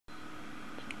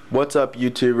What's up,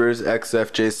 YouTubers?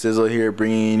 XFJ Sizzle here,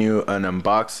 bringing you an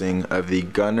unboxing of the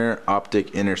Gunnar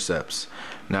Optic Intercepts.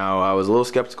 Now, I was a little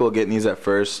skeptical getting these at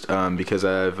first because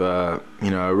I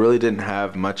really didn't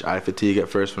have much eye fatigue at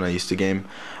first when I used to game,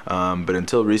 but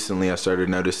until recently I started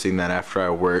noticing that after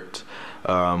I worked,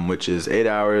 which is 8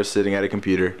 hours sitting at a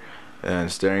computer and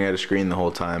staring at a screen the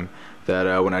whole time,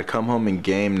 that when I come home and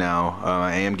game now,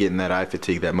 I am getting that eye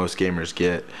fatigue that most gamers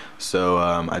get. So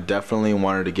I definitely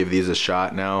wanted to give these a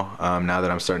shot now, now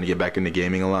that I'm starting to get back into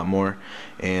gaming a lot more.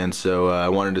 And so I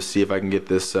wanted to see if I can get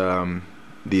this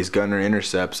these Gunnar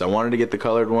Intercepts. I wanted to get the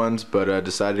colored ones, but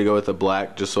decided to go with the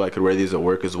black just so I could wear these at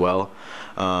work as well.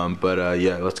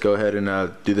 Yeah, let's go ahead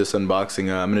and do this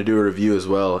unboxing. I'm going to do a review as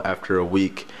well after a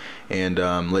week and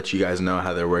let you guys know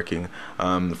how they're working.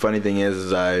 The funny thing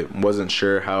is I wasn't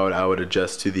sure how I would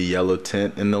adjust to the yellow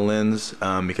tint in the lens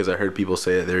because I heard people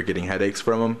say that they were getting headaches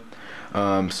from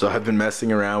them. So I've been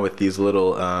messing around with these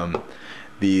little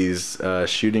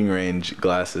shooting range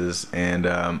glasses, and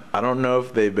I don't know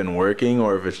if they've been working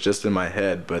or if it's just in my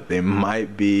head, but they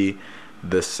might be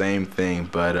the same thing.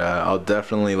 But I'll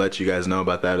definitely let you guys know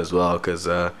about that as well, because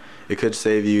it could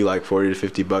save you like 40 to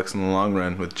 50 bucks in the long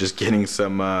run with just getting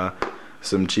some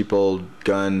cheap old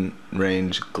gun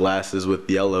range glasses with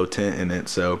yellow tint in it.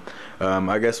 So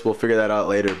I guess we'll figure that out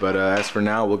later, but as for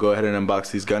now, we'll go ahead and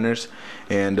unbox these Gunnars,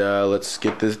 and let's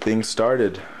get this thing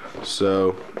started.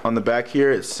 So on the back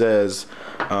here it says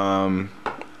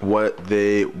what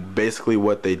they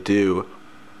do.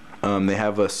 They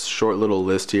have a short little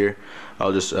list here.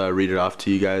 I'll just read it off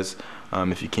to you guys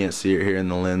if you can't see it here in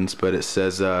the lens, but it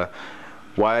says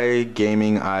why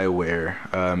gaming eyewear.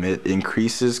 It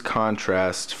increases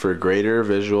contrast for greater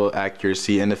visual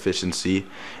accuracy and efficiency,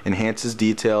 enhances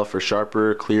detail for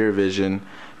sharper, clearer vision,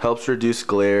 helps reduce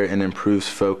glare and improves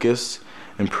focus,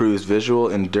 improves visual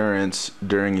endurance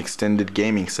during extended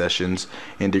gaming sessions,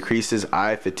 and decreases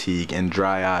eye fatigue and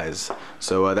dry eyes.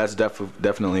 So that's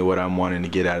definitely what I'm wanting to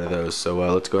get out of those. So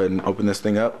let's go ahead and open this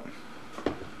thing up.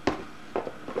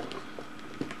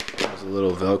 There's a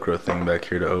little Velcro thing back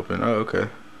here to open. Oh, okay.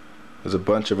 There's a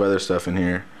bunch of other stuff in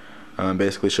here,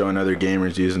 basically showing other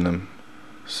gamers using them.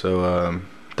 So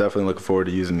definitely looking forward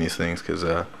to using these things, because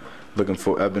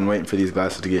I've been waiting for these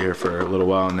glasses to get here for a little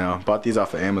while now. Bought these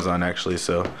off of Amazon actually,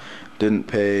 so didn't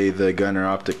pay the Gunnar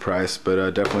Optic price,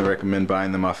 but definitely recommend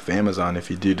buying them off of Amazon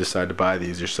if you do decide to buy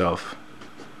these yourself.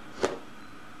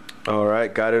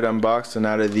 Alright, got it unboxed and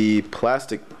out of the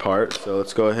plastic part, so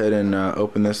let's go ahead and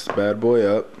open this bad boy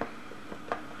up.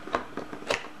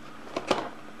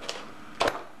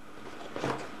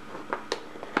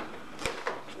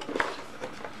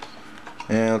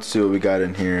 And let's see what we got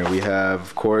in here. We have,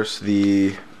 of course,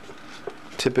 the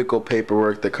typical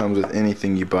paperwork that comes with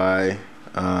anything you buy.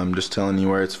 Just telling you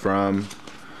where it's from,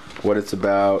 what it's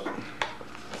about.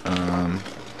 It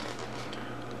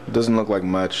doesn't look like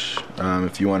much.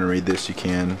 If you want to read this, you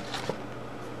can.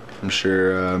 I'm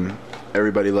sure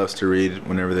everybody loves to read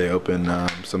whenever they open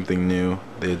something new.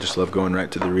 They just love going right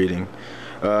to the reading.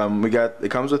 It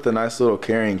comes with a nice little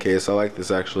carrying case. I like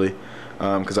this actually,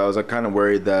 because I was kind of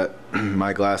worried that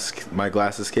my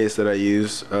glasses case that I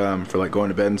use for like going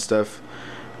to bed and stuff,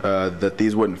 that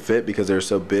these wouldn't fit because they're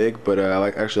so big. But I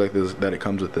actually like this, that it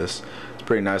comes with this. It's a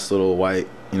pretty nice little white,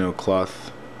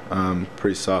 cloth,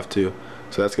 pretty soft too.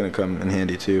 So that's gonna come in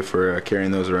handy too for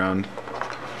carrying those around.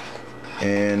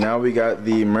 And now we got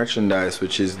the merchandise,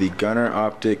 which is the Gunnar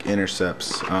Optic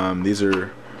Intercepts. These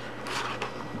are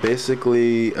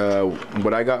basically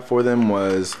what I got for them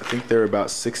was, I think they're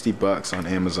about 60 bucks on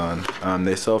Amazon.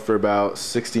 They sell for about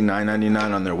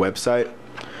 $69.99 on their website.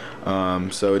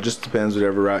 So it just depends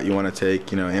whatever route you want to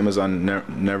take. Amazon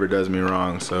never does me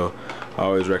wrong, so I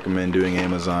always recommend doing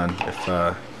Amazon if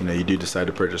you do decide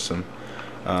to purchase them.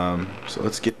 So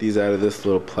let's get these out of this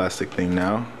little plastic thing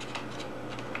now.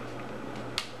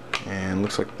 And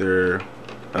looks like they're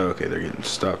okay. They're getting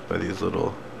stopped by these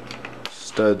little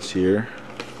studs here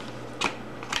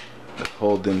that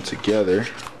hold them together.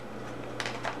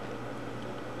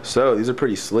 So these are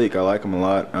pretty sleek. I like them a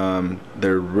lot.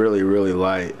 They're really, really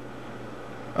light.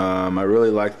 I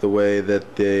really like the way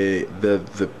that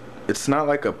it's not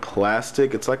like a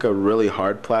plastic, it's like a really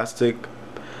hard plastic.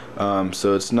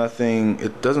 So it's nothing,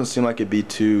 it doesn't seem like it'd be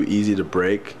too easy to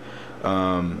break.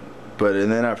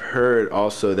 And then I've heard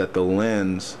also that the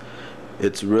lens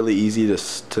it's really easy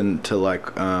to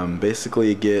like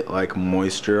basically get like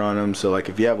moisture on them. So like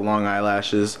if you have long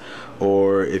eyelashes,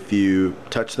 or if you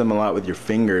touch them a lot with your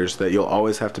fingers, that you'll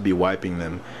always have to be wiping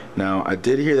them. Now I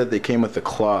did hear that they came with a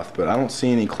cloth, but I don't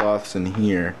see any cloths in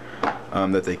here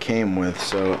that they came with,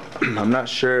 so I'm not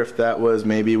sure if that was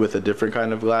maybe with a different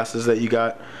kind of glasses that you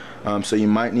got. So you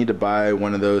might need to buy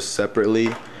one of those separately,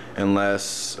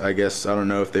 unless, I guess, I don't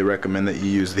know if they recommend that you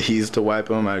use these to wipe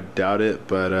them. I doubt it,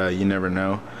 but you never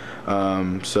know.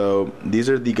 So these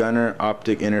are the Gunnar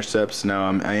Optic Intercepts. Now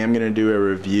I am going to do a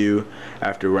review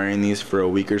after wearing these for a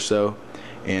week or so,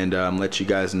 and let you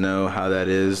guys know how that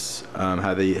is,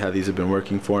 how these have been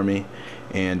working for me.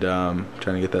 And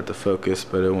trying to get that to focus,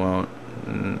 but it won't.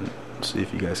 Let's see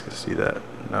if you guys can see that.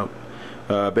 Nope.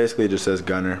 Basically it just says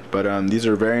Gunnar, but these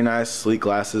are very nice, sleek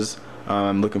glasses.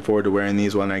 I'm looking forward to wearing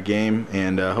these when I game,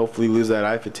 and hopefully lose that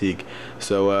eye fatigue.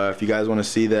 So if you guys want to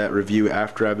see that review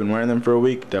after I've been wearing them for a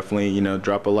week, definitely, you know,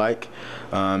 drop a like,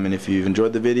 and if you've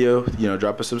enjoyed the video, you know,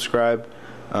 drop a subscribe,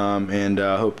 and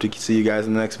hope to see you guys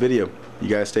in the next video. You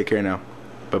guys take care now.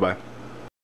 Bye bye.